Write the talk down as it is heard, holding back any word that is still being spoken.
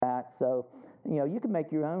you can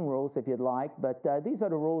make your own rules if you'd like, but these are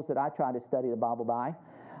the rules that I try to study the Bible by.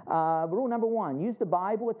 Rule number 1, use the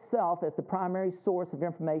Bible itself as the primary source of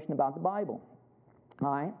information about the Bible.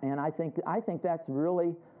 All right, and I think that's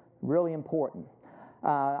really, really important.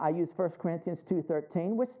 I use 1 Corinthians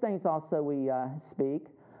 2:13, which things also we speak,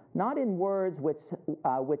 not in words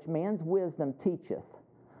which man's wisdom teacheth,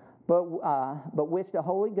 but which the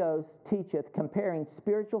Holy Ghost teacheth, comparing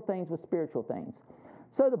spiritual things with spiritual things.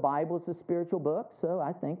 So the Bible is a spiritual book, so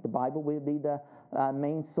I think the Bible would be the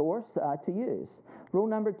main source to use. Rule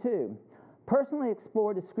number 2, personally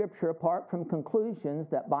explore the Scripture apart from conclusions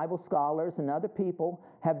that Bible scholars and other people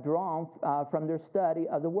have drawn from their study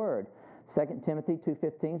of the Word. 2 Timothy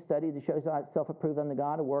 2:15, study to show thyself approved unto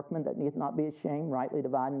God, a workman that needeth not be ashamed, rightly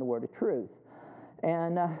dividing the word of truth.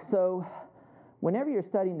 And so whenever you're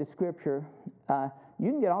studying the Scripture,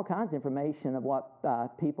 you can get all kinds of information of what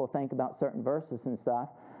people think about certain verses and stuff,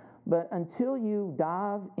 but until you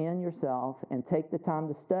dive in yourself and take the time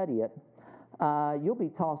to study it, you'll be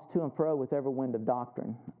tossed to and fro with every wind of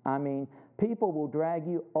doctrine. I mean, people will drag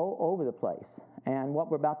you all over the place. And what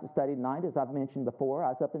we're about to study tonight, as I've mentioned before, I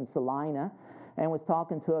was up in Salina and was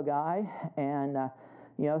talking to a guy, and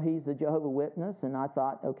he's a Jehovah's Witness, and I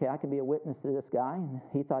thought, okay, I can be a witness to this guy, and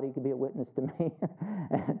he thought he could be a witness to me.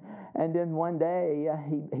 And then one day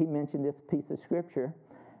he mentioned this piece of Scripture,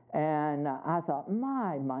 and I thought,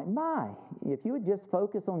 my, if you would just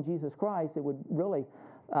focus on Jesus Christ, it would really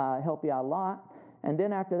help you out a lot. And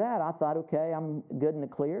then after that, I thought, okay, I'm good in the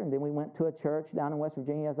clear. And then we went to a church down in West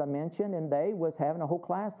Virginia, as I mentioned, and they was having a whole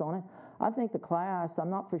class on it. I think the class,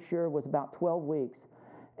 I'm not for sure, was about 12 weeks.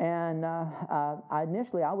 And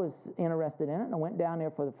initially I was interested in it, and I went down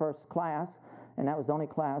there for the first class, and that was the only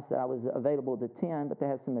class that I was available to attend, but they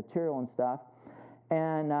had some material and stuff.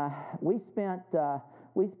 And we spent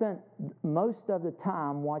most of the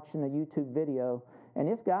time watching a YouTube video, and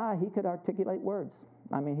this guy, he could articulate words.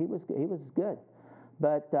 I mean, he was good.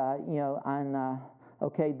 But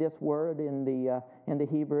okay, this word in the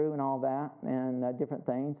Hebrew and all that, and different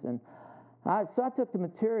things, and so I took the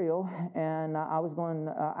material, and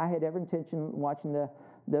I had every intention of watching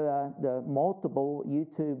the multiple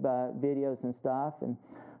YouTube videos and stuff,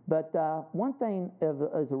 but one thing as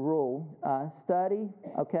a rule, study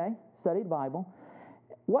the Bible.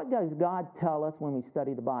 What does God tell us when we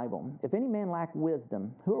study the Bible? If any man lack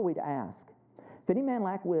wisdom, who are we to ask? If any man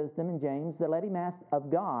lack wisdom, in James, then let him ask of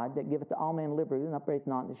God, that giveth to all men liberally, and upbraideth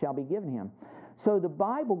not, and it shall be given him. So the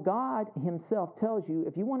Bible, God Himself tells you,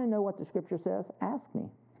 if you want to know what the Scripture says, ask me.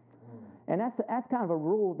 And that's kind of a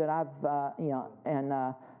rule that I've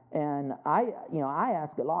and I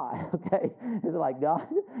ask a lot. Okay, it's like, God,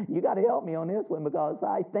 you got to help me on this one, because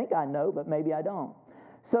I think I know, but maybe I don't.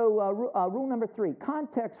 So rule number 3,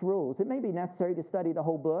 context rules. It may be necessary to study the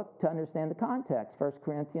whole book to understand the context. 1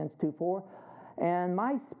 Corinthians 2:4. And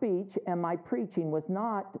my speech and my preaching was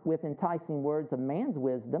not with enticing words of man's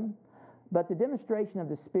wisdom, but the demonstration of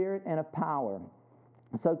the Spirit and of power.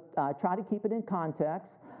 So try to keep it in context,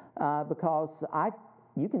 because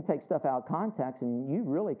you can take stuff out of context, and you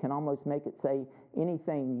really can almost make it say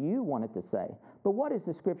anything you want it to say. But what is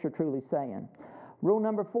the Scripture truly saying? Rule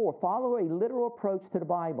number 4, follow a literal approach to the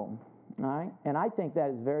Bible. All right? And I think that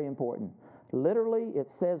is very important. Literally, it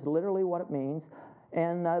says literally what it means.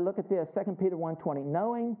 And look at this, 2 Peter 1:20.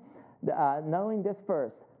 Knowing this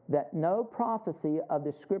first, that no prophecy of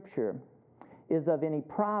the Scripture is of any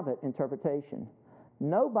private interpretation.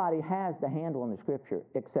 Nobody has the handle on the Scripture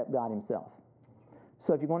except God Himself.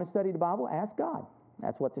 So if you're going to study the Bible, ask God.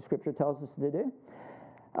 That's what the Scripture tells us to do.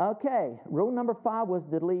 Okay, rule number 5 was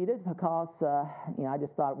deleted because I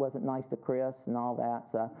just thought it wasn't nice to Chris and all that.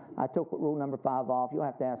 So I took rule number 5 off. You'll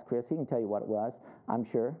have to ask Chris. He can tell you what it was, I'm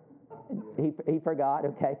sure. He forgot,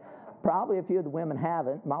 okay. Probably a few of the women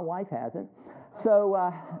haven't. My wife hasn't.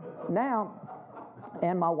 So now,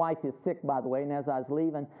 and my wife is sick, by the way, and as I was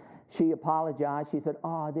leaving, she apologized. She said,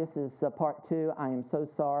 oh, this is part 2. I am so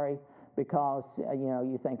sorry, because,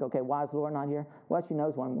 you think, okay, why is Laura not here? Well, she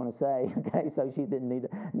knows what I'm going to say, okay, so she didn't need to.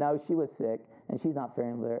 No, she was sick, and she's not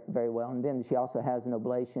faring very well. And then she also has an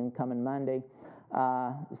oblation coming Monday.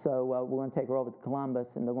 So we're going to take her over to Columbus,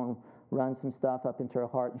 and they're going to run some stuff up into her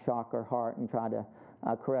heart and shock her heart and try to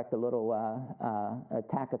correct a little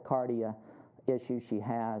tachycardia issue she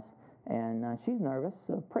has. And she's nervous,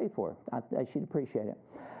 so pray for her. She'd appreciate it.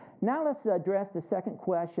 Now let's address the second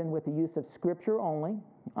question with the use of Scripture only,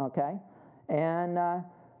 okay? And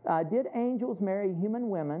did angels marry human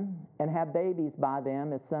women and have babies by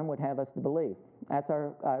them, as some would have us to believe? That's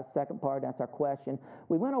our second part. That's our question.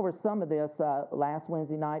 We went over some of this last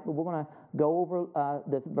Wednesday night, but we're going to go over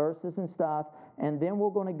the verses and stuff, and then we're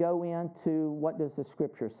going to go into what does the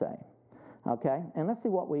Scripture say. Okay, and let's see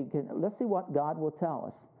what God will tell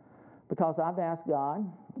us, because I've asked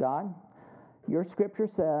God, your Scripture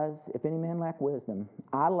says, if any man lack wisdom,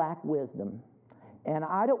 I lack wisdom, and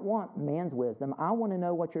I don't want man's wisdom. I want to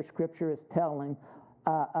know what your Scripture is telling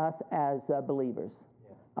us as believers.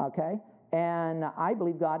 Yeah. Okay. And I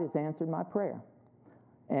believe God has answered my prayer.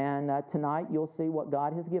 And tonight you'll see what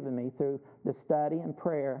God has given me through the study and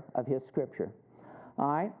prayer of His Scripture. All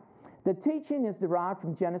right? The teaching is derived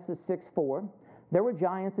from Genesis 6:4. There were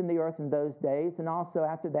giants in the earth in those days, and also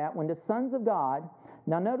after that, when the sons of God,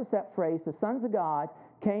 now notice that phrase, the sons of God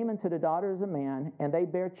came unto the daughters of man, and they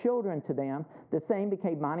bare children to them. The same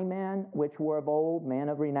became mighty men, which were of old, men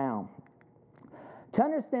of renown. To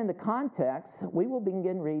understand the context, we will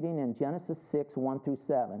begin reading in Genesis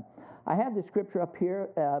 6:1-7. I have the Scripture up here,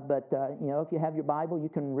 but if you have your Bible, you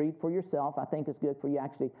can read for yourself. I think it's good for you to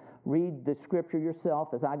actually read the Scripture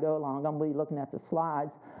yourself as I go along. I'm going to be looking at the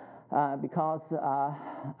slides because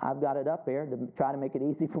I've got it up there to try to make it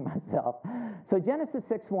easy for myself. So Genesis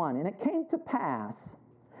 6:1, and it came to pass,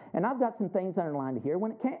 and I've got some things underlined here.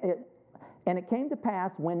 It came to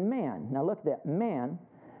pass when men, now look at that, men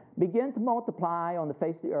began to multiply on the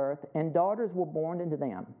face of the earth, and daughters were born unto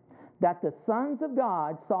them, that the sons of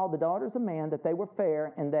God saw the daughters of man, that they were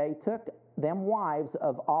fair, and they took them wives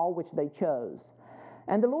of all which they chose.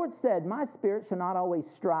 And the Lord said, my spirit shall not always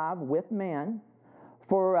strive with man,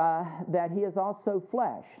 for that he is also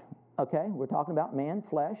flesh. Okay, we're talking about man,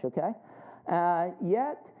 flesh, okay?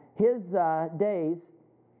 Yet his days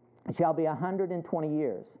shall be 120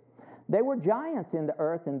 years. They were giants in the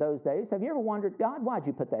earth in those days. Have you ever wondered, God, why'd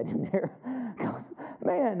you put that in there? Because,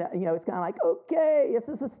 man, it's kind of like, okay, this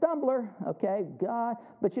is a stumbler, okay, God.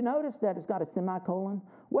 But you notice that it's got a semicolon.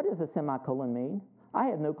 What does a semicolon mean? I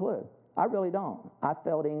have no clue. I really don't. I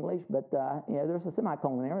failed English, but there's a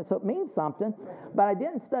semicolon there, so it means something. But I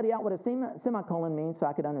didn't study out what a semicolon means so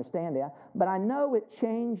I could understand that. But I know it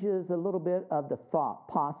changes a little bit of the thought,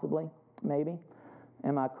 possibly, maybe.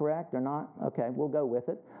 Am I correct or not? Okay, we'll go with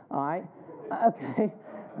it. All right. Okay.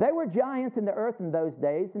 They were giants in the earth in those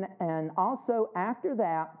days, and also after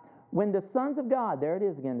that, when the sons of God, there it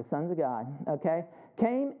is again, the sons of God, okay,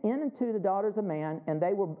 came into the daughters of man, and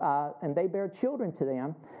they bare children to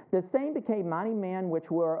them, the same became mighty men which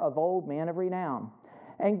were of old, men of renown.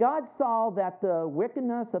 And God saw that the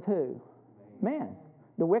wickedness of who? Man.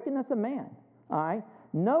 The wickedness of man. All right.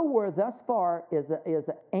 Nowhere thus far is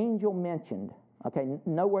an angel mentioned. Okay,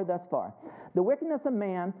 nowhere thus far. The wickedness of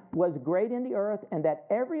man was great in the earth, and that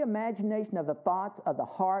every imagination of the thoughts of the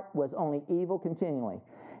heart was only evil continually.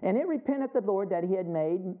 And it repented the Lord that he had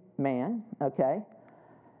made man, okay,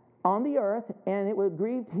 on the earth, and it would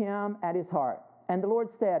grieve him at his heart. And the Lord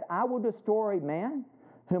said, I will destroy man,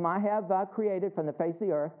 whom I have created from the face of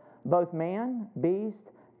the earth, both man, beast,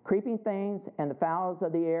 creeping things, and the fowls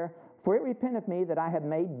of the air, for it repenteth me that I have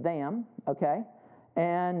made them, okay,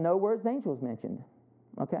 and no words angels mentioned,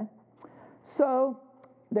 okay? So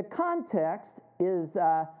the context is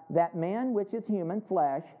that man, which is human,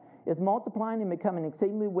 flesh, is multiplying and becoming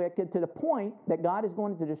exceedingly wicked to the point that God is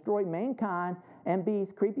going to destroy mankind and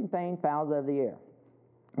beasts, creeping things, fowls of the air.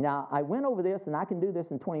 Now, I went over this, and I can do this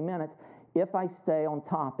in 20 minutes if I stay on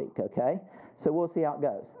topic, okay? So we'll see how it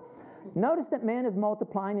goes. Notice that man is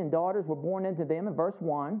multiplying and daughters were born into them in verse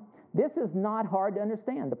 1. This is not hard to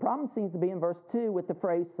understand. The problem seems to be in verse 2 with the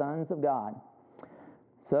phrase sons of God.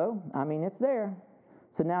 So, I mean, it's there.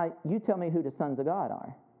 So now you tell me who the sons of God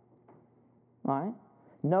are. All right?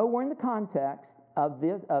 Nowhere in the context of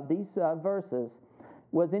these verses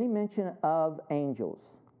was any mention of angels.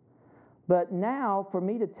 But now, for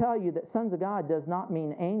me to tell you that sons of God does not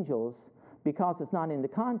mean angels because it's not in the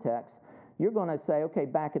context, you're going to say, okay,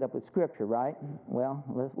 back it up with Scripture, right? Well,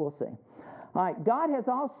 we'll see. All right, God has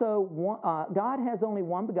only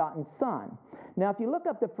one begotten Son. Now, if you look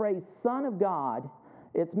up the phrase Son of God,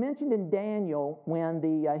 it's mentioned in Daniel when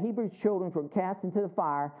the Hebrew children were cast into the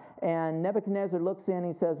fire, and Nebuchadnezzar looks in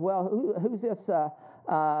and he says, well, who's this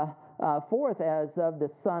forth as of the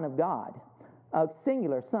Son of God? A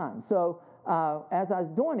singular son. So as I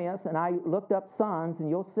was doing this, and I looked up sons, and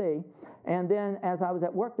you'll see, and then as I was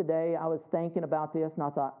at work today, I was thinking about this, and I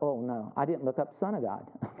thought, oh no, I didn't look up Son of God,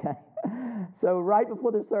 okay? So right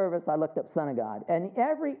before the service, I looked up Son of God. And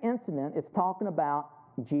every incident is talking about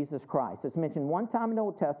Jesus Christ. It's mentioned one time in the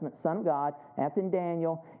Old Testament, Son of God, that's in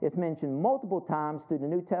Daniel. It's mentioned multiple times through the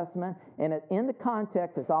New Testament, and in the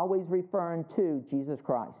context, it's always referring to Jesus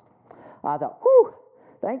Christ. I thought, whew!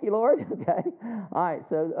 Thank you, Lord. Okay. All right,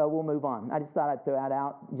 so we'll move on. I just thought I'd throw that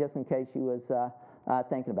out just in case you was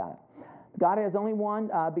thinking about it. God has only one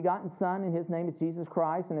begotten Son, and his name is Jesus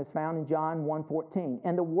Christ, and is found in John 1:14.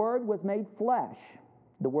 And the Word was made flesh.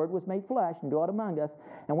 The Word was made flesh and dwelt among us,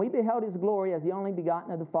 and we beheld his glory as the only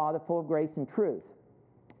begotten of the Father, full of grace and truth.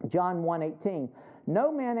 John 1:18.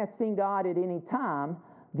 No man hath seen God at any time.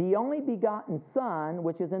 The only begotten Son,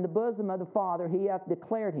 which is in the bosom of the Father, he hath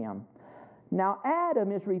declared him. Now,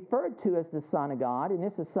 Adam is referred to as the Son of God, and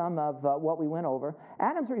this is some of what we went over.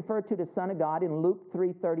 Adam's referred to the Son of God in Luke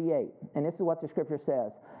 3:38, and this is what the Scripture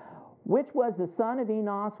says. Which was the son of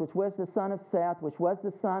Enos, which was the son of Seth, which was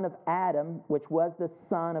the son of Adam, which was the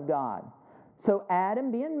Son of God. So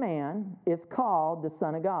Adam, being man, is called the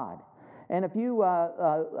Son of God. And if you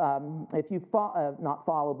not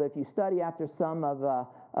follow, but if you study after some of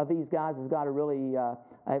these guys has got to really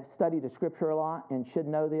have studied the Scripture a lot and should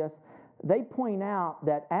know this. They point out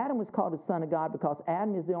that Adam was called the Son of God because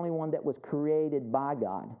Adam is the only one that was created by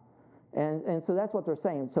God. And so that's what they're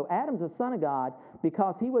saying. So Adam's the Son of God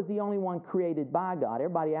because he was the only one created by God.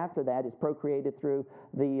 Everybody after that is procreated through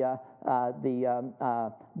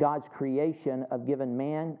God's creation of giving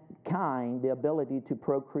mankind the ability to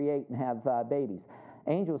procreate and have babies.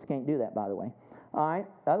 Angels can't do that, by the way. All right.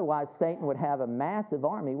 Otherwise, Satan would have a massive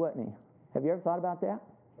army, wouldn't he? Have you ever thought about that?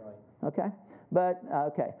 Right. Okay. But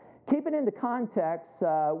okay. Keep it in the context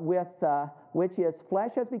with which is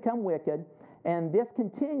flesh has become wicked. And this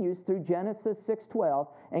continues through Genesis 6:12.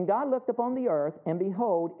 And God looked upon the earth, and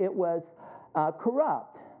behold, it was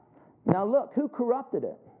corrupt. Now look, who corrupted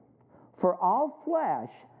it? For all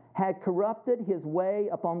flesh had corrupted his way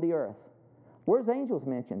upon the earth. Where's angels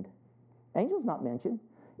mentioned? Angels not mentioned.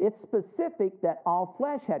 It's specific that all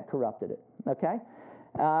flesh had corrupted it. Okay?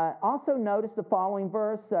 Also notice the following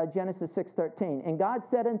verse, Genesis 6:13. And God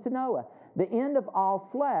said unto Noah, the end of all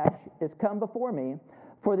flesh is come before me,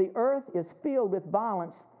 for the earth is filled with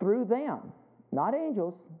violence through them. Not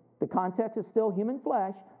angels. The context is still human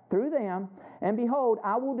flesh. Through them. And behold,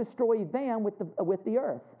 I will destroy them with the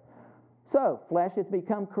earth. So, flesh has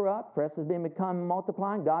become corrupt. Flesh has become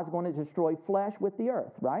multiplying. God's going to destroy flesh with the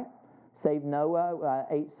earth, right? Save Noah,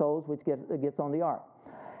 8 souls, which gets on the ark.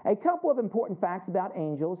 A couple of important facts about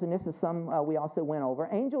angels, and this is some we also went over.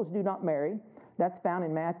 Angels do not marry. That's found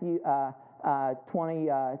in Matthew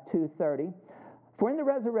 22:30. For in the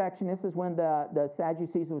resurrection, this is when the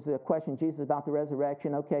Sadducees was questioning Jesus about the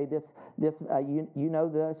resurrection. Okay, you know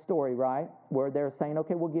the story, right? Where they're saying,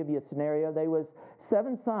 okay, we'll give you a scenario. There was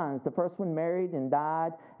 7 sons. The first one married and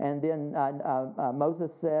died, and then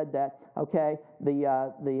Moses said that okay,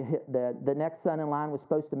 the next son in line was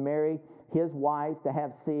supposed to marry his wife to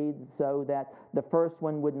have seed, so that the first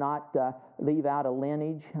one would not leave out a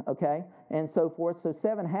lineage, okay, and so forth. So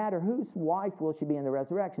 7 had her. Whose wife will she be in the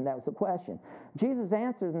resurrection? That was the question. Jesus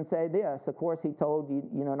answers and said this. Of course, he told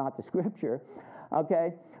you know not the Scripture,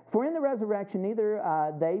 okay. For in the resurrection neither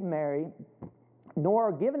they marry, nor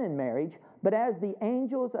are given in marriage, but as the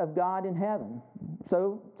angels of God in heaven.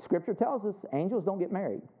 So Scripture tells us angels don't get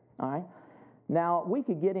married, all right. Now, we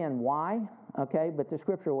could get in why, okay, but the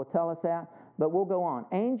Scripture will tell us that, but we'll go on.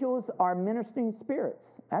 Angels are ministering spirits.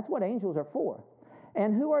 That's what angels are for.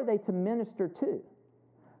 And who are they to minister to?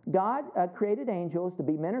 God created angels to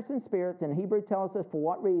be ministering spirits, and Hebrew tells us for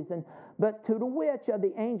what reason, but to the which of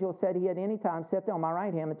the angels said he at any time, sit thou on my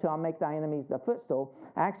right hand until I make thy enemies thy footstool.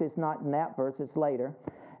 Actually, it's not in that verse, it's later.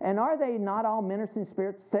 And are they not all ministering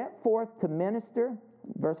spirits set forth to minister,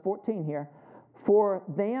 verse 14 here, for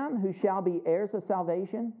them who shall be heirs of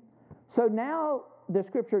salvation? So now the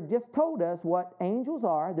Scripture just told us what angels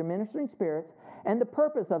are. They're ministering spirits. And the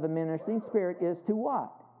purpose of a ministering spirit is to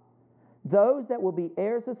what? Those that will be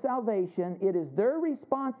heirs of salvation, it is their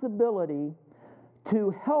responsibility to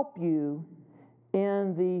help you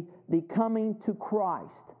in the coming to Christ.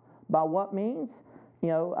 By what means? You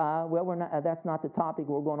know, we're not, that's not the topic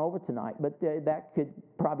we're going over tonight, but that could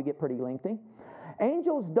probably get pretty lengthy.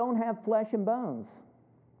 Angels don't have flesh and bones.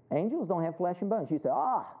 Angels don't have flesh and bones. You say,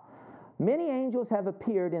 many angels have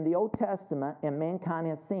appeared in the Old Testament and mankind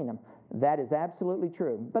has seen them. That is absolutely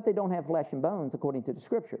true. But they don't have flesh and bones according to the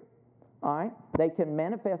Scripture. All right? They can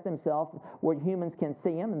manifest themselves where humans can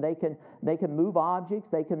see them, and they can move objects.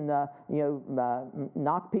 They can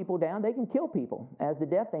knock people down. They can kill people, as the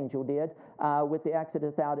death angel did with the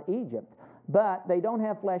Exodus out of Egypt. But they don't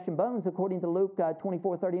have flesh and bones according to Luke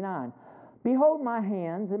 24:39. Behold my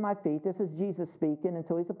hands and my feet, this is Jesus speaking and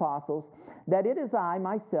to his apostles, that it is I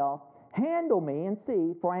myself. Handle me and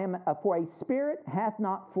see, for a spirit hath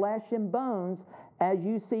not flesh and bones as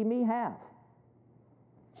you see me have.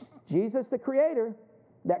 Jesus the Creator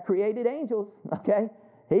that created angels, okay,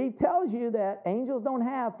 He tells you that angels don't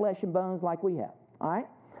have flesh and bones like we have. All right?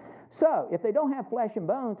 So, if they don't have flesh and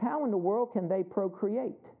bones, how in the world can they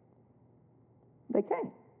procreate? They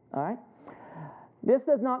can't. All right? This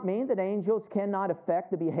does not mean that angels cannot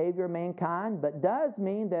affect the behavior of mankind, but does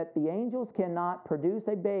mean that the angels cannot produce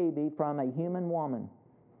a baby from a human woman.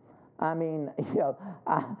 I mean,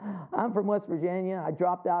 I'm from West Virginia. I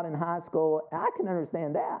dropped out in high school. I can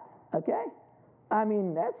understand that, okay? I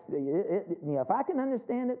mean, if I can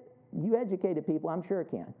understand it, you educated people, I'm sure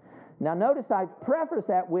can. Now, notice I preface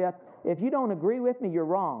that with, if you don't agree with me, you're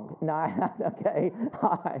wrong. No, okay,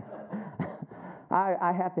 all right.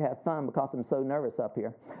 I have to have fun because I'm so nervous up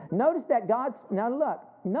here. Notice that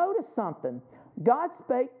notice something. God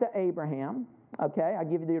spake to Abraham, okay, I'll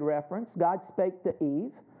give you the reference. God spake to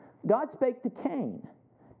Eve. God spake to Cain,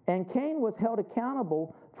 and Cain was held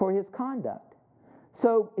accountable for his conduct.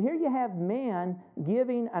 So here you have man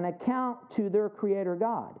giving an account to their Creator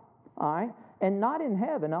God, all right, and not in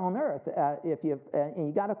heaven, on earth. And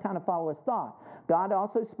you got to kind of follow his thought. God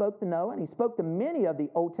also spoke to Noah, and he spoke to many of the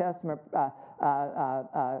Old Testament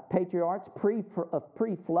patriarchs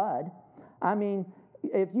pre-flood. I mean,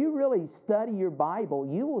 if you really study your Bible,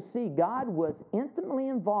 you will see God was intimately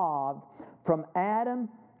involved from Adam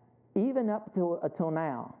even up till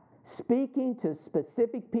now, speaking to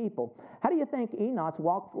specific people. How do you think Enoch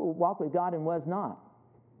walked with God and was not?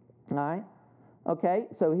 All right? Okay,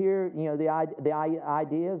 so here, the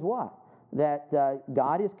idea is what? That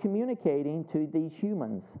God is communicating to these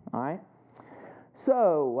humans, all right?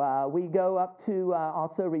 So we go up to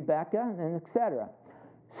also Rebecca and etc.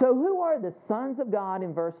 So who are the sons of God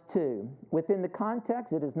in verse 2? Within the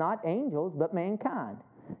context, it is not angels, but mankind.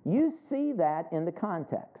 You see that in the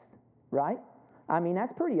context, right? I mean,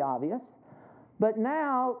 that's pretty obvious. But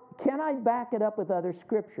now, can I back it up with other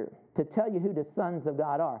scripture to tell you who the sons of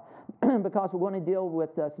God are? Because we're going to deal with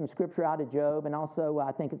some scripture out of Job, and also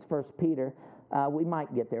I think it's 1 Peter. We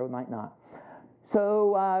might get there, we might not.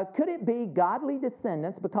 So could it be godly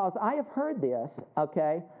descendants? Because I have heard this,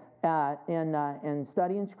 okay, in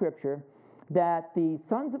studying scripture, that the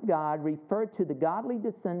sons of God refer to the godly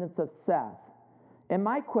descendants of Seth. And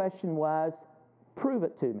my question was, prove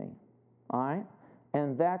it to me, all right?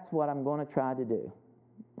 And that's what I'm going to try to do,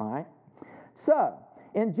 all right? So,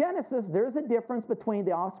 in Genesis, there's a difference between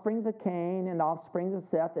the offsprings of Cain and the offsprings of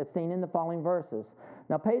Seth as seen in the following verses.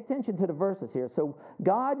 Now, pay attention to the verses here. So,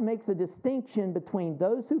 God makes a distinction between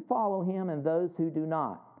those who follow him and those who do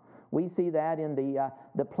not. We see that in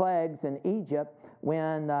the plagues in Egypt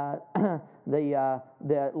when the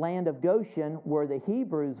land of Goshen, where the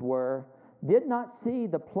Hebrews were, did not see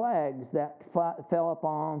the plagues that fell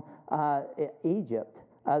upon Egypt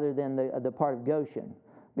other than the part of Goshen,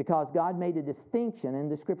 because God made a distinction, and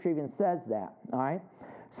the scripture even says that, all right?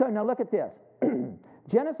 So now look at this.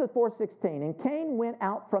 Genesis 4:16, and Cain went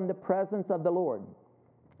out from the presence of the Lord.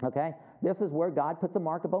 Okay? This is where God puts a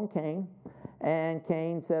mark upon Cain, and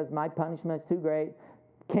Cain says, my punishment is too great.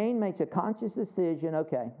 Cain makes a conscious decision,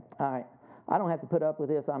 okay, all right, I don't have to put up with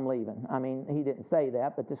this, I'm leaving. I mean, he didn't say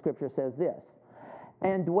that, but the scripture says this.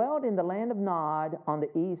 And dwelled in the land of Nod on the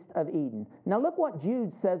east of Eden. Now look what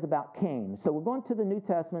Jude says about Cain. So we're going to the New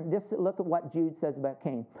Testament. Just look at what Jude says about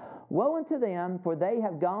Cain. Woe unto them, for they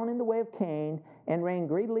have gone in the way of Cain, and ran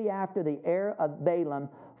greedily after the heir of Balaam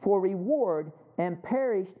for reward, and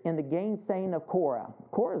perished in the gainsaying of Korah.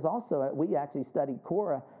 Korah is also, we actually studied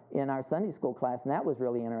Korah in our Sunday school class, and that was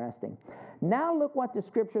really interesting. Now look what the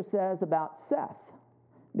scripture says about Seth.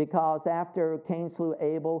 Because after Cain slew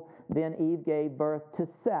Abel, then Eve gave birth to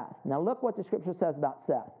Seth. Now look what the scripture says about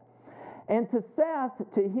Seth. And to Seth,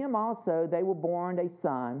 to him also they were born a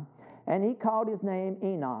son, and he called his name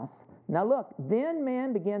Enos. Now look, then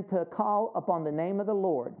man began to call upon the name of the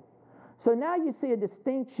Lord. So now you see a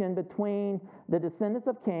distinction between the descendants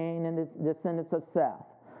of Cain and the descendants of Seth.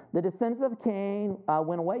 The descendants of Cain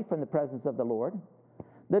went away from the presence of the Lord.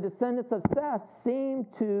 The descendants of Seth seemed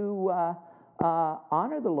to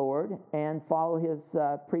honor the Lord and follow his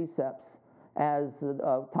precepts as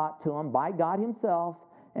taught to them by God himself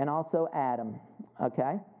and also Adam.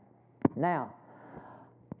 Okay? Now,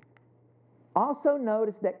 also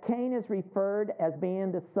notice that Cain is referred as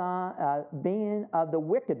being the son, being of the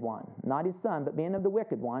wicked one, not his son, but being of the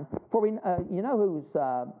wicked one. For we, you know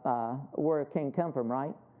where Cain come from,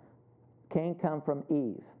 right? Cain come from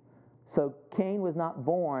Eve. So Cain was not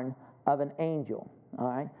born of an angel. All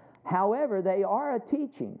right. However, they are a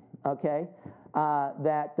teaching, okay,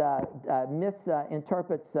 that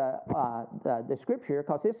misinterprets the scripture,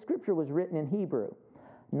 because this scripture was written in Hebrew,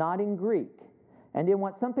 not in Greek. And then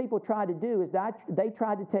what some people try to do is they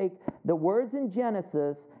try to take the words in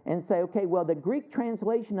Genesis and say, okay, well, the Greek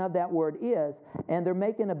translation of that word is, and they're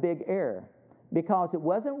making a big error because it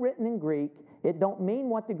wasn't written in Greek. It don't mean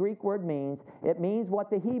what the Greek word means. It means what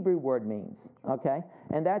the Hebrew word means, okay?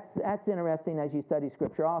 And that's interesting as you study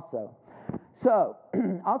Scripture also. So,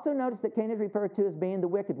 also notice that Cain is referred to as being the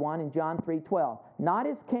wicked one in John 3:12. Not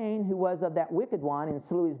as Cain, who was of that wicked one and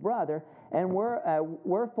slew his brother, and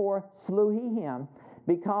wherefore slew he him,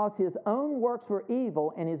 because his own works were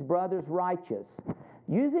evil and his brother's righteous.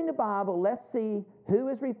 Using the Bible, let's see who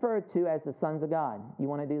is referred to as the sons of God. You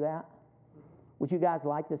want to do that? Would you guys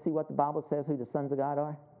like to see what the Bible says who the sons of God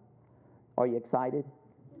are? Are you excited?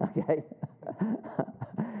 Okay.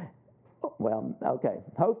 Well, okay.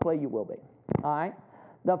 Hopefully you will be. All right.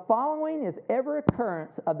 The following is every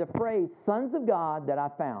occurrence of the phrase sons of God that I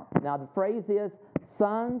found. Now, the phrase is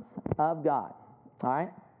sons of God. All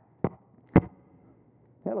right.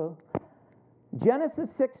 Hello. Genesis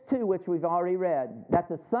 6:2, which we've already read, that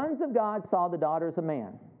the sons of God saw the daughters of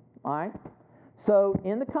man. All right. So,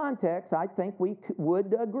 in the context, I think we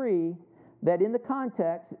would agree that in the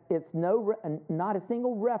context, it's not a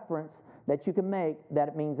single reference that you can make that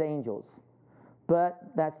it means angels. But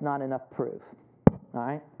that's not enough proof. All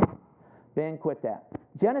right? Ben, quit that.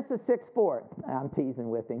 Genesis 6:4. I'm teasing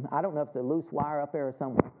with him. I don't know if it's a loose wire up there or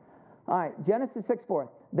somewhere. All right, Genesis 6:4.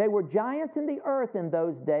 They were giants in the earth in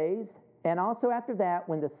those days, and also after that,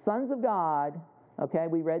 when the sons of God, okay,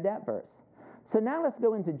 we read that verse. So now let's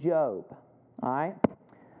go into Job. All right?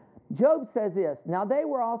 Job says this, now they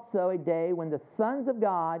were also a day when the sons of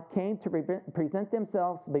God came to present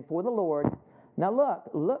themselves before the Lord. Now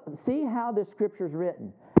look, see how the scripture is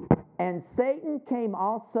written. And Satan came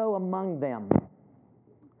also among them.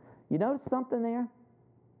 You notice something there?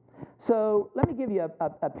 So let me give you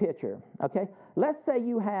a picture, okay? Let's say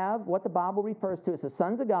you have what the Bible refers to as the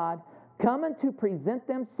sons of God coming to present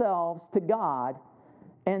themselves to God,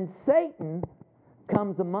 and Satan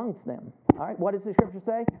comes amongst them. All right, what does the scripture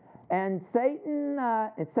say? And Satan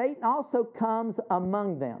also comes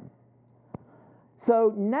among them.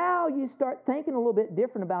 So now you start thinking a little bit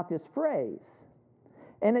different about this phrase.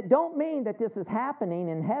 And it don't mean that this is happening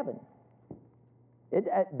in heaven.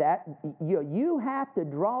 You have to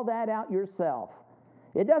draw that out yourself.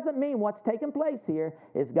 It doesn't mean what's taking place here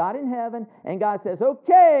is God in heaven, and God says,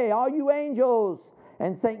 okay, all you angels,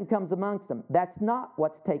 and Satan comes amongst them. That's not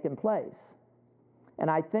what's taking place. And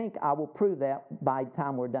I think I will prove that by the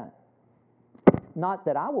time we're done. Not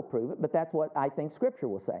that I will prove it, but that's what I think Scripture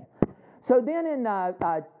will say. So then in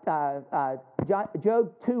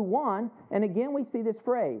Job 2:1, and again we see this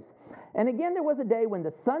phrase. And again there was a day when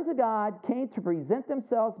the sons of God came to present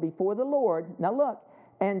themselves before the Lord. Now look,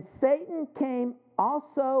 and Satan came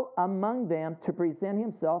also among them to present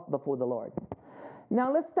himself before the Lord.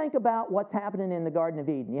 Now let's think about what's happening in the Garden of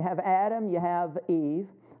Eden. You have Adam, you have Eve.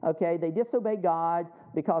 Okay, they disobey God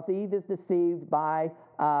because Eve is deceived by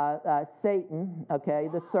Satan, okay,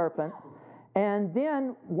 the serpent. And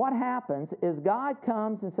then what happens is God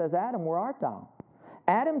comes and says, Adam, where art thou?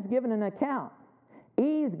 Adam's given an account.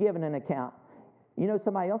 Eve's given an account. You know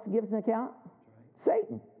somebody else gives an account? That's right.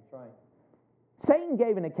 Satan. That's right. Satan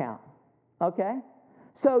gave an account, okay?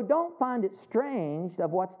 So don't find it strange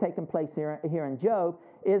of what's taking place here in Job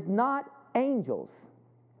is not angels.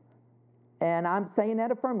 And I'm saying that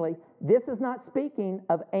affirmably. This is not speaking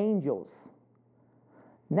of angels.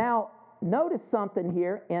 Now, notice something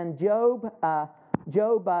here in Job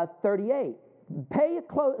 38. Pay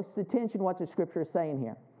close attention to what the Scripture is saying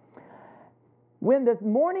here. When the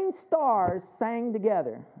morning stars sang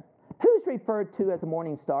together, who's referred to as a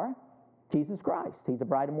morning star? Jesus Christ. He's the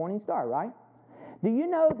bright morning star, right? Do you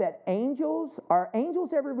know that are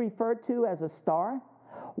angels ever referred to as a star?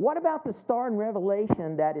 What about the star in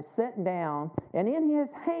Revelation that is set down, and in his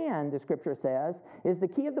hand, the Scripture says, is the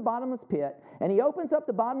key of the bottomless pit, and he opens up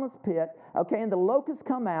the bottomless pit, okay, and the locusts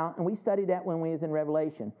come out, and we studied that when we was in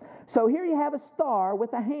Revelation. So here you have a star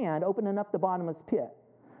with a hand opening up the bottomless pit.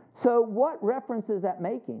 So what reference is that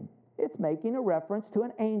making? It's making a reference to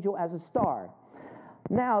an angel as a star.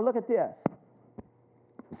 Now look at this.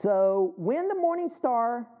 So when the morning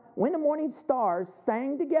stars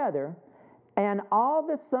sang together, and all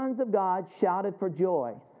the sons of God shouted for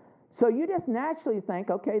joy. So you just naturally think,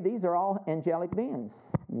 okay, these are all angelic beings.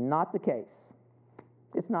 Not the case.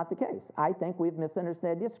 It's not the case. I think we've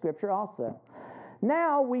misunderstood this Scripture also.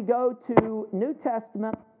 Now we go to New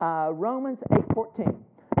Testament, Romans 8:14.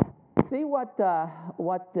 See what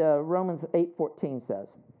Romans 8:14 says.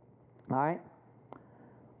 All right.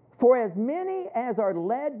 For as many as are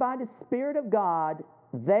led by the Spirit of God,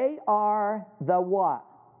 they are the what?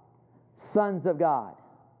 sons of God.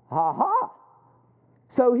 Ha ha!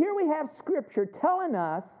 So here we have Scripture telling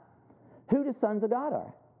us who the sons of God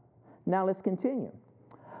are. Now let's continue.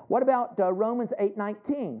 What about Romans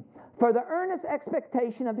 8:19? For the earnest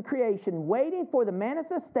expectation of the creation, waiting for the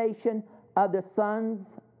manifestation of the sons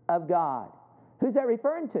of God. Who's that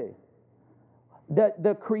referring to?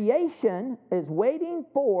 The creation is waiting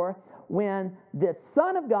for when the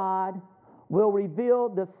Son of God will reveal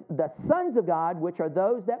the sons of God, which are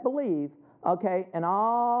those that believe, okay, and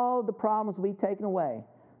all the problems will be taken away.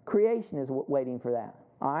 Creation is waiting for that,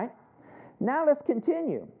 all right? Now let's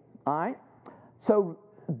continue, all right? So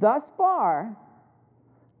thus far,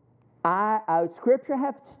 Scripture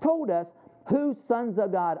has told us who sons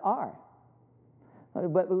of God are.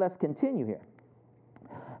 But let's continue here.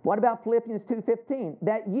 What about Philippians 2:15?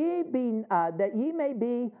 That ye may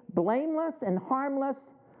be blameless and harmless,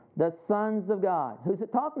 the sons of God. Who's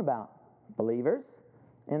it talking about? Believers.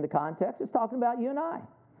 In the context, it's talking about you and I.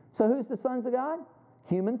 So who's the sons of God?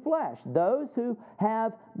 Human flesh. Those who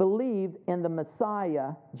have believed in the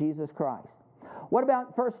Messiah, Jesus Christ. What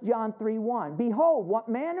about 1 John 3:1? Behold, what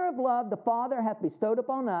manner of love the Father hath bestowed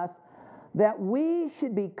upon us, that we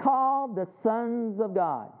should be called the sons of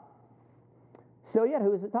God. So yet,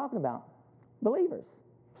 who is it talking about? Believers,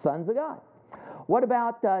 sons of God. What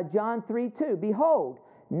about John 3:2? Behold,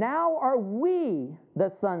 now are we the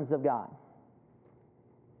sons of God.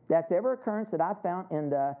 That's every occurrence that I found in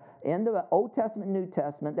the Old Testament, New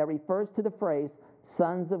Testament that refers to the phrase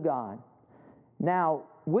sons of God. Now,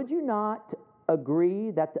 would you not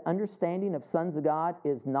agree that the understanding of sons of God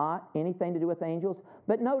is not anything to do with angels?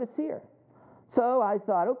 But notice here. So I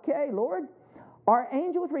thought, okay, Lord, are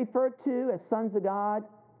angels referred to as sons of God?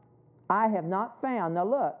 I have not found. Now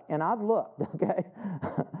look, and I've looked, okay?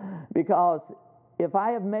 Because if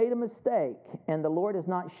I have made a mistake and the Lord has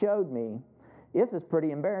not showed me, this is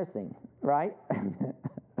pretty embarrassing, right?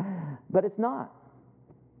 But it's not.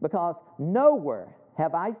 Because nowhere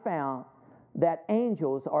have I found that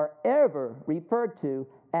angels are ever referred to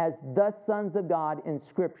as the sons of God in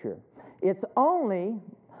Scripture. It's only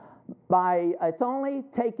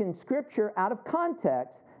taking Scripture out of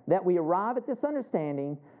context that we arrive at this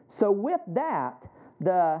understanding. So with that,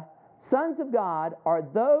 the sons of God are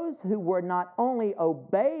those who were not only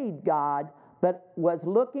obeyed God, but was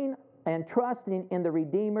looking and trusting in the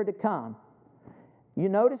Redeemer to come. You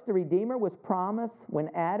notice the Redeemer was promised when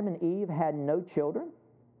Adam and Eve had no children?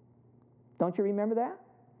 Don't you remember that?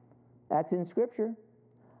 That's in Scripture.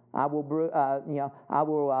 He shall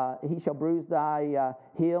bruise thy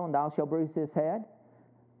heel, and thou shalt bruise his head.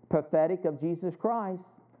 Prophetic of Jesus Christ.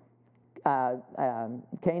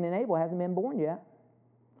 Cain and Abel hasn't been born yet.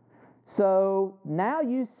 So now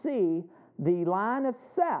you see the line of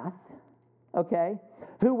Seth, okay,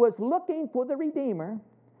 who was looking for the Redeemer,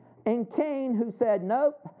 and Cain who said,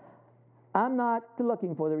 nope, I'm not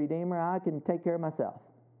looking for the Redeemer. I can take care of myself.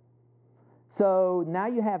 So now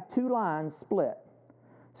you have two lines split.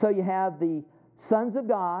 So you have the sons of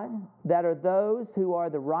God that are those who are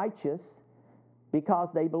the righteous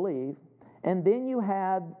because they believe. And then you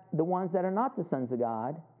have the ones that are not the sons of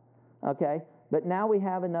God. Okay? But now we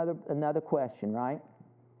have another question, right?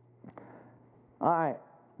 All right.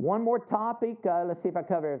 One more topic. Let's see if I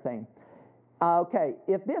cover everything. Okay.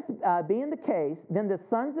 If this being the case, then the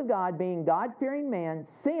sons of God, being God-fearing men,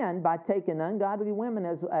 sinned by taking ungodly women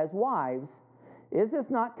as wives. Is this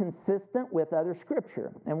not consistent with other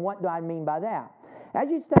Scripture? And what do I mean by that? As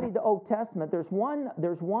you study the Old Testament, there's one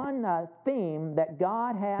theme that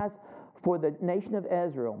God has for the nation of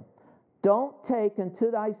Israel. Don't take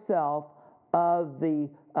unto thyself of a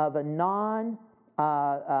non-Israel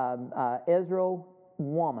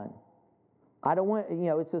woman. I don't want,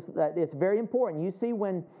 it's very important. You see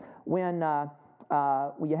when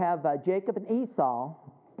you have Jacob and Esau,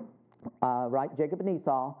 right? Jacob and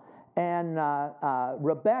Esau, and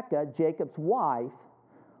Rebekah, Jacob's wife,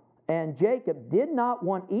 and Jacob did not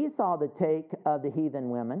want Esau to take of the heathen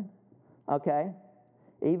women, okay?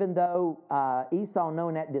 Even though Esau,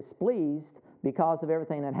 knowing that displeased because of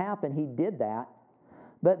everything that happened, he did that.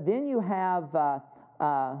 But then you have,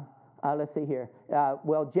 let's see here.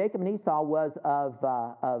 Jacob and Esau was of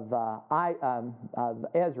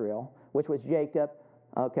Israel, which was Jacob.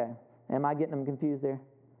 Okay, am I getting them confused there?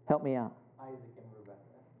 Help me out. Isaac and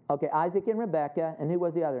Rebekah. Okay, Isaac and Rebekah, and who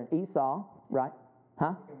was the other? Esau, right? Huh?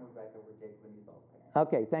 Isaac and Rebekah were Jacob and Esau's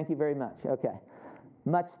parents. Okay, thank you very much. Okay.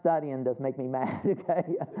 Much studying does make me mad,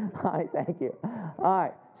 okay? All right, thank you. All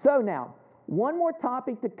right, so now, one more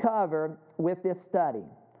topic to cover with this study.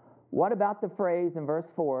 What about the phrase in verse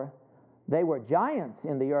 4, they were giants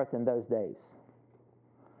in the earth in those days?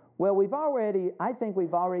 Well, I think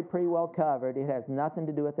we've already pretty well covered. It has nothing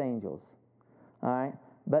to do with angels. All right?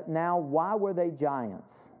 But now, why were they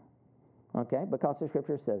giants? Okay, because the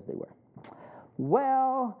Scripture says they were.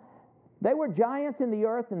 Well, they were giants in the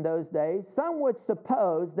earth in those days. Some would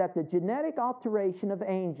suppose that the genetic alteration of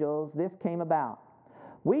angels, this came about.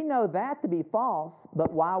 We know that to be false,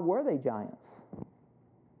 but why were they giants?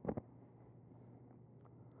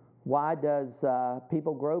 Why does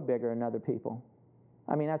people grow bigger than other people?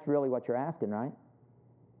 I mean, that's really what you're asking, right?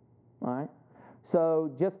 All right.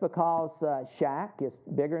 So just because Shaq is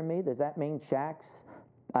bigger than me, does that mean Shaq's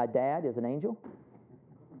dad is an angel?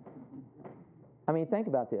 I mean, think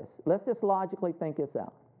about this. Let's just logically think this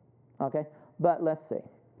out. Okay? But let's see.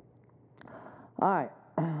 All right.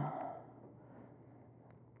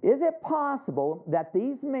 Is it possible that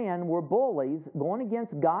these men were bullies going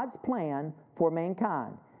against God's plan for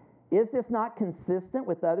mankind? Is this not consistent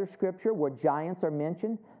with other scripture where giants are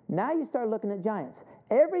mentioned? Now you start looking at giants.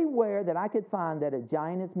 Everywhere that I could find that a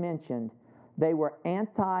giant is mentioned, they were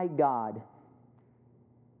anti-God.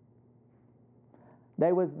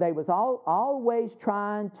 They was always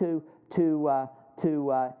trying to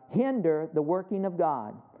hinder the working of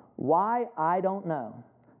God. Why? I don't know.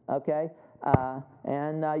 Okay,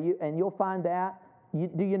 and you'll find that.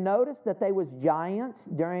 Do you notice that they was giants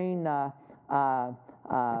during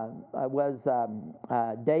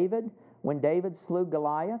David, when David slew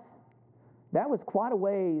Goliath? That was quite a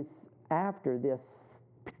ways after this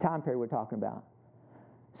time period we're talking about.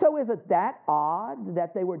 So is it that odd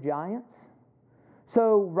that they were giants?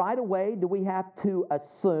 So right away, do we have to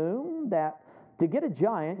assume that to get a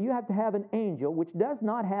giant, you have to have an angel, which does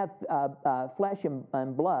not have flesh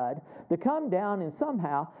and blood, to come down and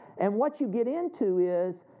somehow, and what you get into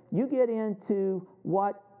is, you get into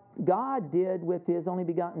what God did with His only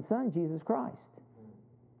begotten Son, Jesus Christ.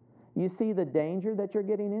 You see the danger that you're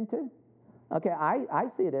getting into? Okay, I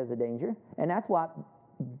see it as a danger, and that's what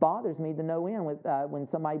bothers me to no end with when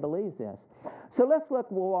somebody believes this. So let's look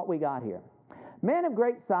at what we got here. Men of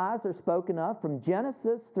great size are spoken of from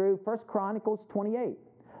Genesis through 1 Chronicles 28,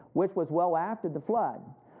 which was well after the flood.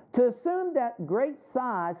 To assume that great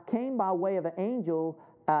size came by way of angels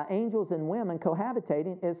and women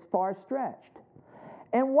cohabitating is far stretched.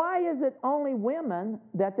 And why is it only women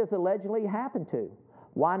that this allegedly happened to?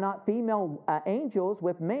 Why not female angels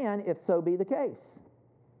with men, if so be the case?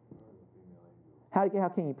 How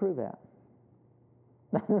can you prove that?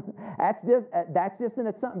 That's just an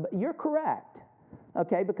assumption. But you're correct.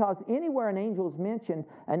 Okay, because anywhere an angel is mentioned,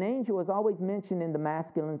 an angel is always mentioned in the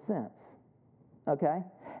masculine sense. Okay,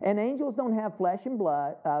 and angels don't have flesh and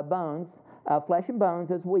bones as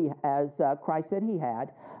Christ said He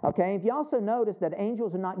had. Okay, if you also notice that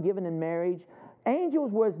angels are not given in marriage,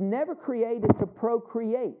 angels was never created to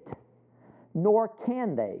procreate, nor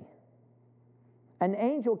can they. An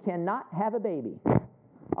angel cannot have a baby.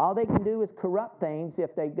 All they can do is corrupt things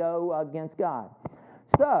if they go against God.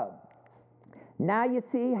 So, now you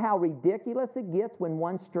see how ridiculous it gets when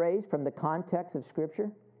one strays from the context of Scripture?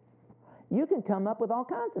 You can come up with all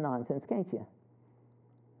kinds of nonsense, can't you?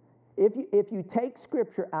 If you take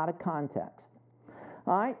Scripture out of context.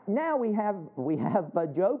 All right, now we have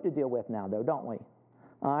Job to deal with now, though, don't we?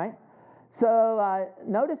 All right. So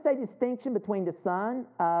notice a distinction between the sons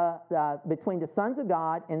of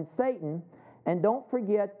God and Satan, and don't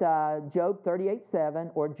forget Job 38:7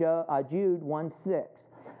 or Jude 1:6.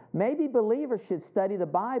 Maybe believers should study the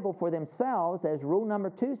Bible for themselves, as rule number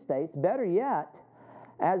 2 states. Better yet,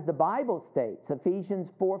 as the Bible states, Ephesians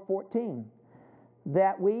 4:14,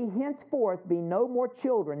 that we henceforth be no more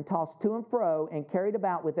children tossed to and fro and carried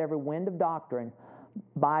about with every wind of doctrine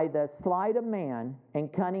by the sleight of man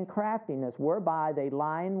and cunning craftiness whereby they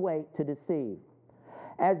lie in wait to deceive.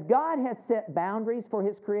 As God has set boundaries for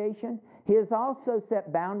His creation, He has also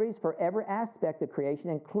set boundaries for every aspect of creation,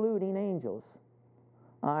 including angels.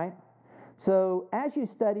 All right? So as you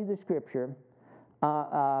study the Scripture,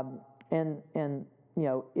 and you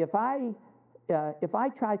know, if I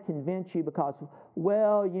try to convince you because,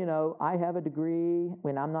 well, you know, I have a degree,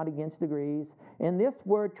 when I'm not against degrees, and this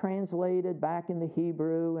word translated back in the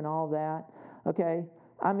Hebrew and all that, okay,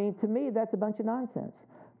 I mean, to me, that's a bunch of nonsense.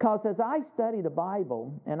 Because as I study the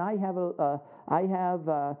Bible, and I have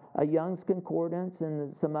a Young's Concordance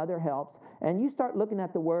and some other helps, and you start looking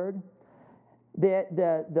at the word,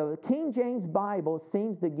 the King James Bible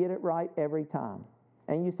seems to get it right every time.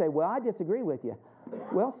 And you say, well, I disagree with you.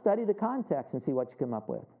 Well, study the context and see what you come up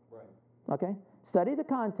with. Right. Okay? Study the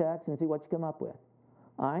context and see what you come up with.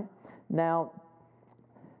 All right? Now,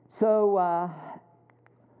 so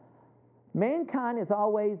mankind has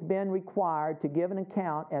always been required to give an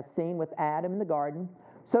account as seen with Adam in the garden.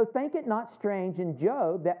 So think it not strange in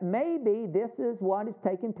Job that maybe this is what is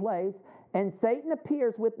taking place, and Satan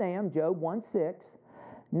appears with them, Job 1:6.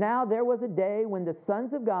 Now there was a day when the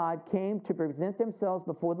sons of God came to present themselves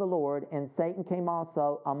before the Lord, and Satan came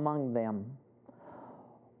also among them.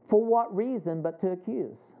 For what reason but to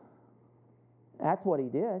accuse? That's what he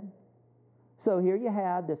did. So here you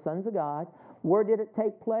have the sons of God. Where did it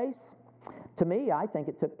take place? To me, I think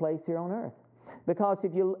it took place here on earth. Because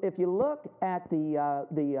if you look at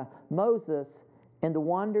the Moses in the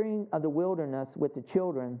wandering of the wilderness with the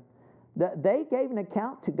children, they gave an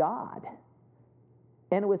account to God.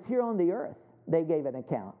 And it was here on the earth they gave an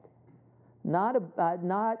account. Not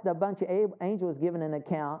a bunch of angels giving an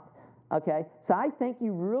account. Okay, so I think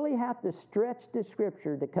you really have to stretch the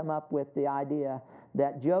Scripture to come up with the idea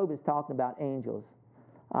that Job is talking about angels.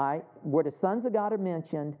 All right, where the sons of God are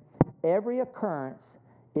mentioned, every occurrence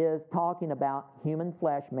is talking about human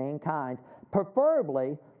flesh, mankind,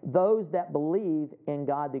 preferably those that believe in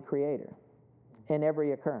God the Creator in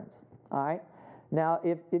every occurrence. All right, now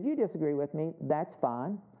if you disagree with me, that's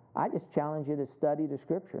fine. I just challenge you to study the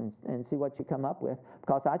Scripture and see what you come up with,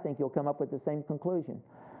 because I think you'll come up with the same conclusion.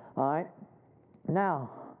 All right. Now,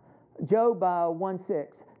 Job 1:6.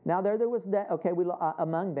 Now there was that. Okay,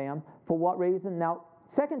 among them. For what reason? Now,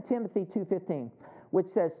 2 Timothy 2:15, which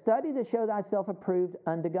says, "Study to show thyself approved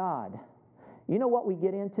unto God." You know what we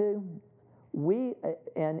get into?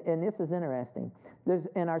 And this is interesting. There's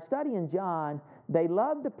in our study in John, they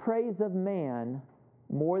love the praise of man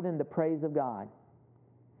more than the praise of God.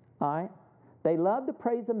 All right. They love the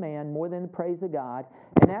praise of man more than the praise of God.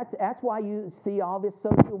 And that's why you see all this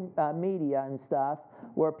social media and stuff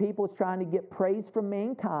where people's trying to get praise from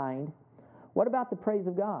mankind. What about the praise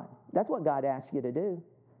of God? That's what God asks you to do.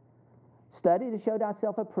 Study to show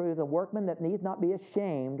thyself approved, a workman that needs not be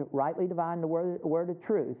ashamed, rightly dividing the word of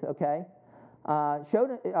truth. Okay,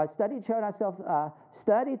 study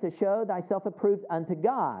to show thyself approved unto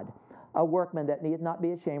God, a workman that needs not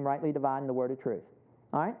be ashamed, rightly dividing the word of truth.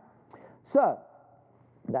 All right. So,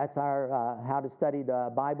 that's our how to study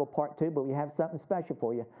the Bible part 2, but we have something special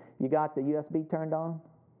for you. You got the USB turned on?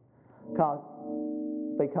 Because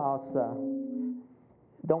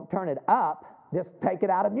don't turn it up, just take it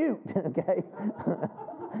out of mute, okay?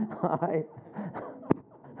 All right.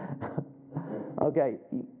 Okay,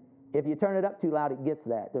 if you turn it up too loud, it gets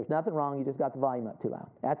that. There's nothing wrong, you just got the volume up too loud.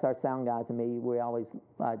 That's our sound guys and me. We always...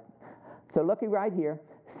 So looking right here,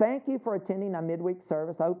 thank you for attending our midweek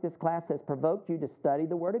service. I hope this class has provoked you to study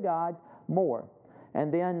the Word of God more. And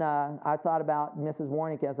then I thought about Mrs.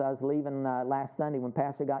 Warnick as I was leaving last Sunday when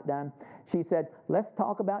Pastor got done. She said, let's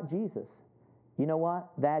talk about Jesus. You know what?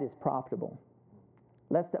 That is profitable.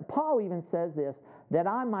 Paul even says this, that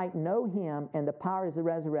I might know him and the power of the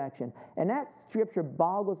resurrection. And that scripture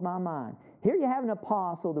boggles my mind. Here you have an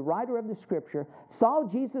apostle, the writer of the Scripture, saw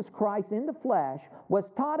Jesus Christ in the flesh, was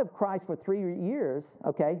taught of Christ for 3 years,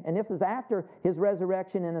 okay, and this is after his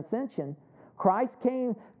resurrection and ascension. Christ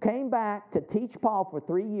came back to teach Paul for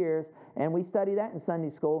 3 years, and we study that in Sunday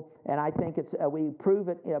school, and I think we prove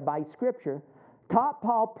it by Scripture. Taught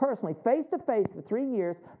Paul personally, face to face for 3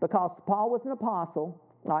 years, because Paul was an apostle,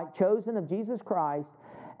 right, chosen of Jesus Christ,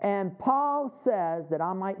 and Paul says that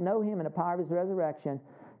I might know him in the power of his resurrection,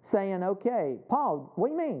 saying, okay, Paul, what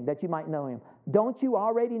do you mean that you might know him? Don't you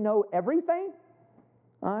already know everything?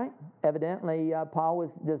 All right. Evidently, Paul was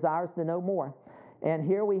desirous to know more. And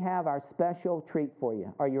here we have our special treat for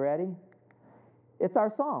you. Are you ready? It's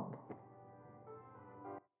our song.